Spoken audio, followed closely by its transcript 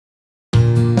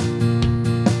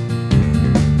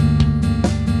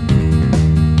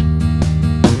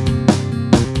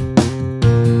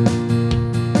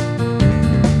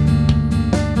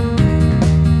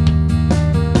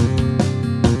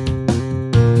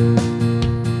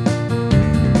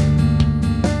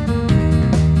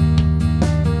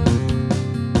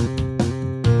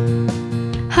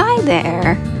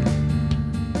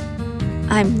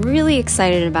really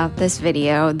excited about this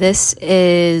video. This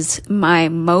is my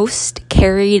most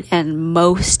carried and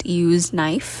most used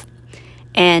knife.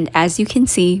 And as you can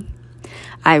see,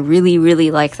 I really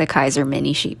like the Kizer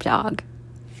Mini Sheepdog.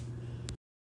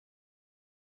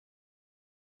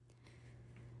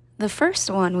 The first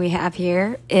one we have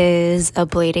here is a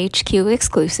Blade HQ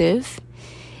exclusive.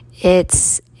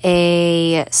 It's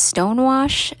a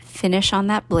stonewash finish on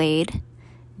that blade,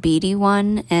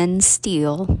 BD1 and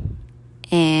steel,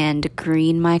 and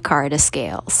green micarta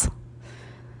scales.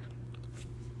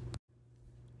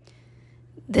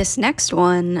 This next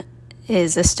one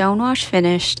is a stonewash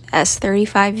finished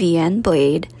S35VN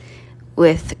blade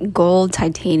with gold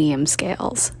titanium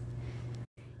scales.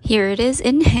 Here it is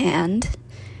in hand.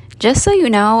 Just so you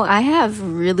know, I have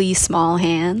really small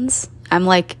hands. I'm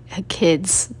like a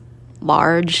kid's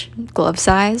large glove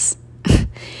size.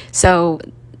 So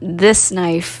this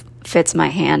knife fits my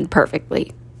hand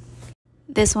perfectly.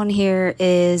 This one here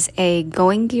is a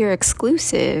Going Gear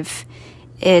exclusive.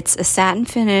 It's a satin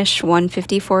finish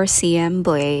 154 cm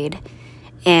blade,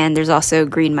 and there's also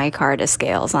green micarta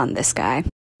scales on this guy.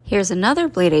 Here's another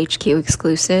Blade HQ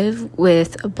exclusive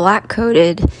with a black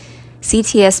coated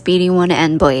CTS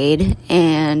BD1N blade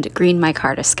and green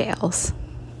micarta scales.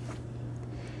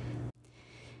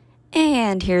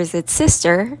 And here's its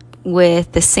sister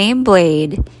with the same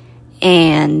blade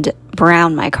and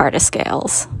brown micarta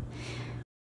scales.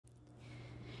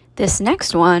 This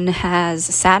next one has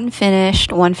satin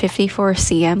finished 154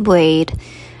 cm blade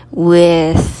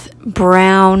with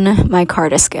brown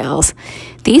micarta scales.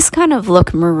 These kind of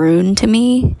look maroon to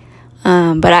me,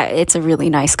 but it's a really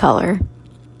nice color.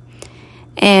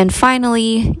 And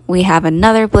finally, we have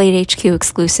another Blade HQ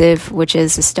exclusive, which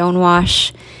is a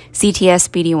stonewash CTS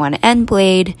BD1N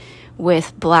blade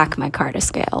with black micarta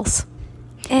scales.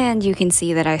 And you can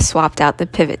see that I swapped out the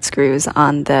pivot screws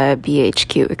on the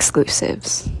BHQ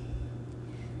exclusives.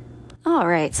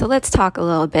 Alright, so let's talk a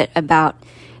little bit about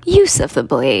use of the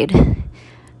blade.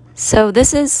 So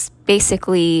this is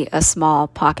basically a small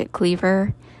pocket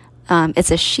cleaver.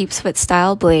 It's a sheep's foot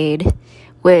style blade,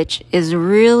 which is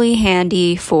really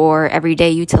handy for everyday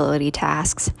utility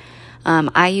tasks.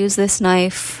 I use this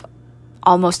knife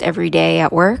almost every day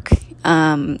at work.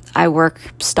 I work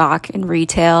stock and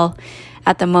retail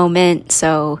at the moment,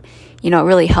 so it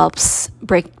really helps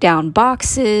break down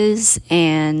boxes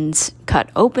and cut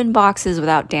open boxes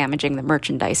without damaging the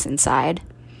merchandise inside.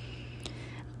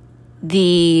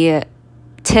 The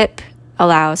tip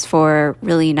allows for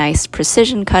really nice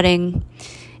precision cutting,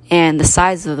 and the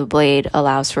size of the blade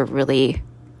allows for really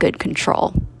good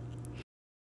control.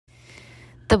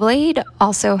 The blade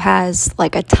also has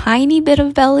like a tiny bit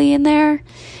of belly in there,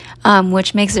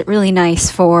 which makes it really nice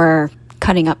for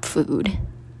cutting up food.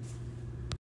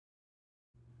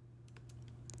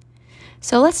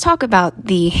 So let's talk about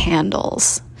the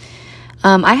handles.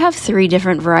 I have 3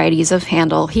 different varieties of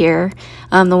handle here.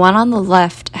 The one on the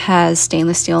left has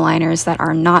stainless steel liners that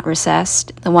are not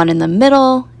recessed. The one in the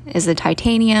middle is the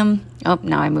titanium. Oh,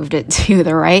 now I moved it to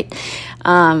the right.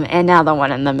 And now the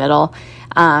one in the middle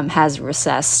has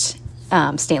recessed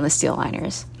stainless steel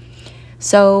liners.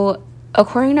 So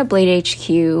according to Blade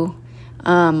HQ,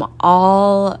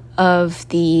 all of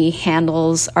the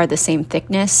handles are the same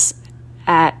thickness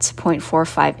at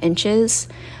 0.45 inches.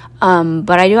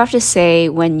 But I do have to say,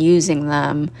 when using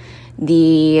them,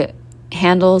 the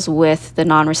handles with the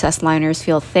non-recessed liners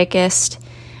feel thickest.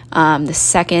 The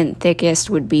second thickest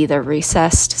would be the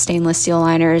recessed stainless steel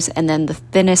liners, and then the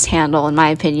thinnest handle, in my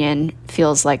opinion,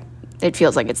 feels like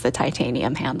it's the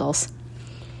titanium handles.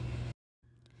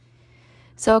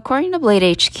 So according to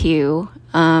Blade HQ,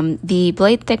 the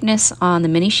blade thickness on the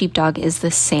Mini Sheepdog is the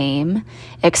same,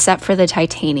 except for the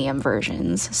titanium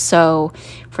versions. So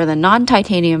for the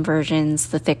non-titanium versions,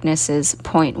 the thickness is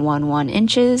 0.11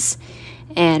 inches,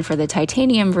 and for the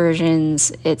titanium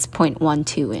versions, it's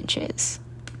 0.12 inches.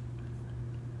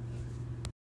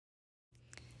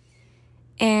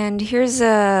 And here's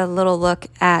a little look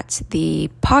at the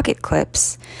pocket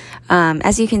clips.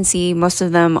 As you can see, most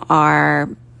of them are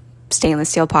stainless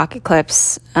steel pocket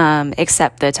clips,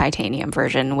 except the titanium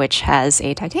version, which has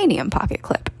a titanium pocket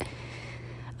clip.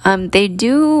 They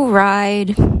do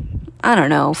ride, I don't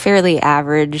know, fairly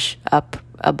average up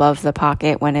above the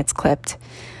pocket when it's clipped,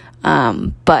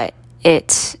 but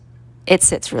it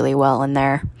sits really well in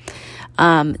there.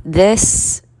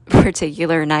 This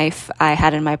particular knife I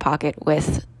had in my pocket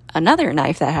with another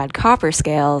knife that had copper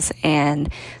scales,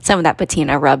 and some of that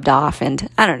patina rubbed off, and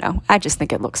I don't know, I just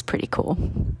think it looks pretty cool.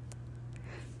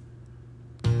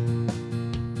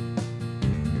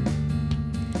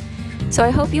 So I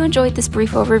hope you enjoyed this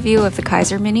brief overview of the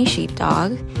Kizer Mini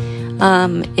Sheepdog.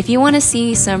 If you want to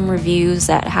see some reviews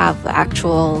that have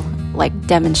actual like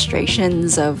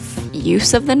demonstrations of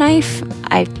use of the knife,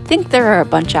 I think there are a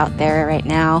bunch out there right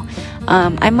now.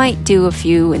 I might do a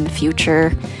few in the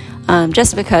future,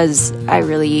 just because I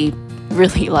really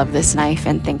love this knife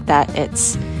and think that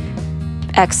it's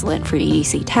excellent for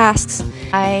EDC tasks.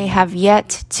 I have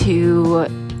yet to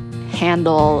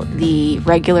handle the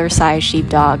regular size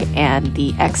sheepdog and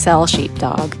the XL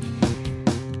sheepdog.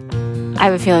 I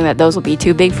have a feeling that those will be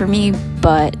too big for me,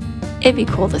 but it'd be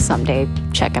cool to someday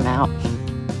check them out.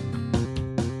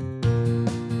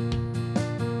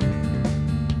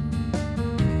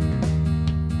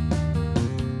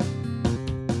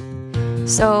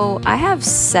 So I have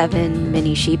 7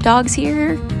 mini sheepdogs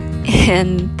here,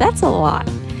 and that's a lot.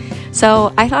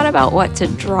 So I thought about what to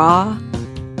draw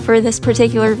for this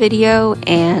particular video,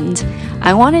 and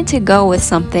I wanted to go with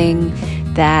something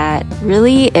that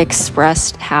really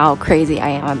expressed how crazy I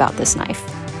am about this knife.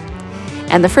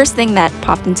 And the first thing that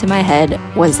popped into my head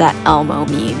was that Elmo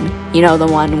meme. You know, the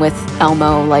one with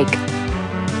Elmo like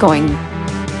going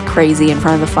crazy in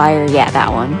front of the fire? Yeah,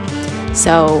 that one.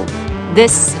 So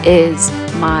this is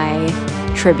my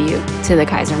tribute to the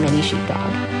Kizer Mini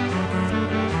Sheepdog.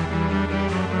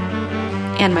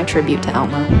 And my tribute to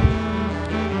Elmo.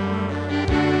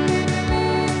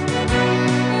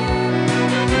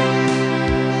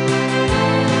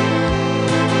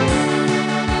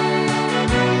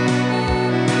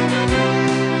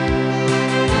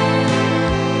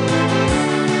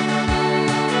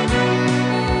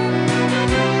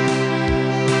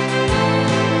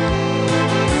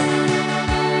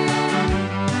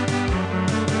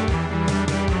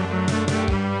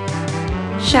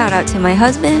 Shout out to my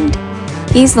husband.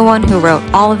 He's the one who wrote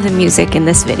all of the music in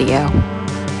this video.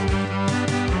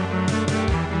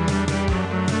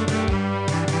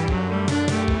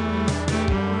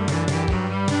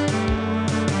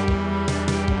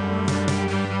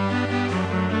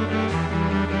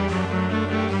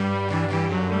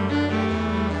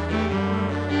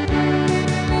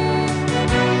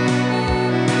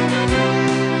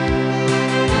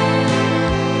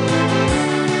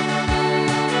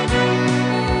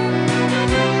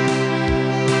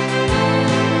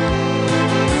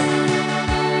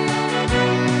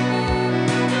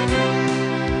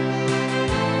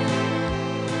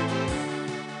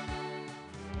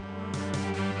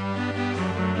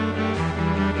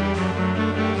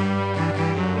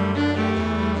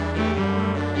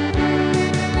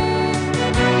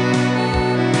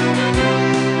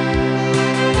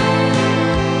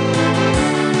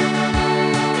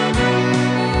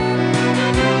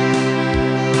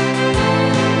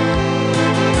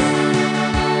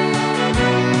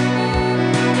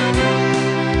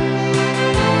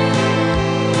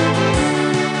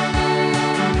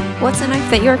 What's a knife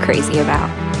that you're crazy about?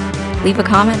 Leave a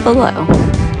comment below.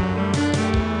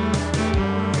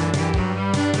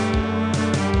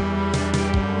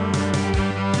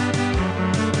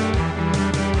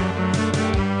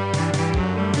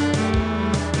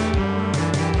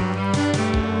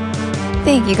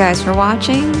 Thank you guys for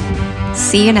watching.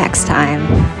 See you next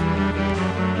time.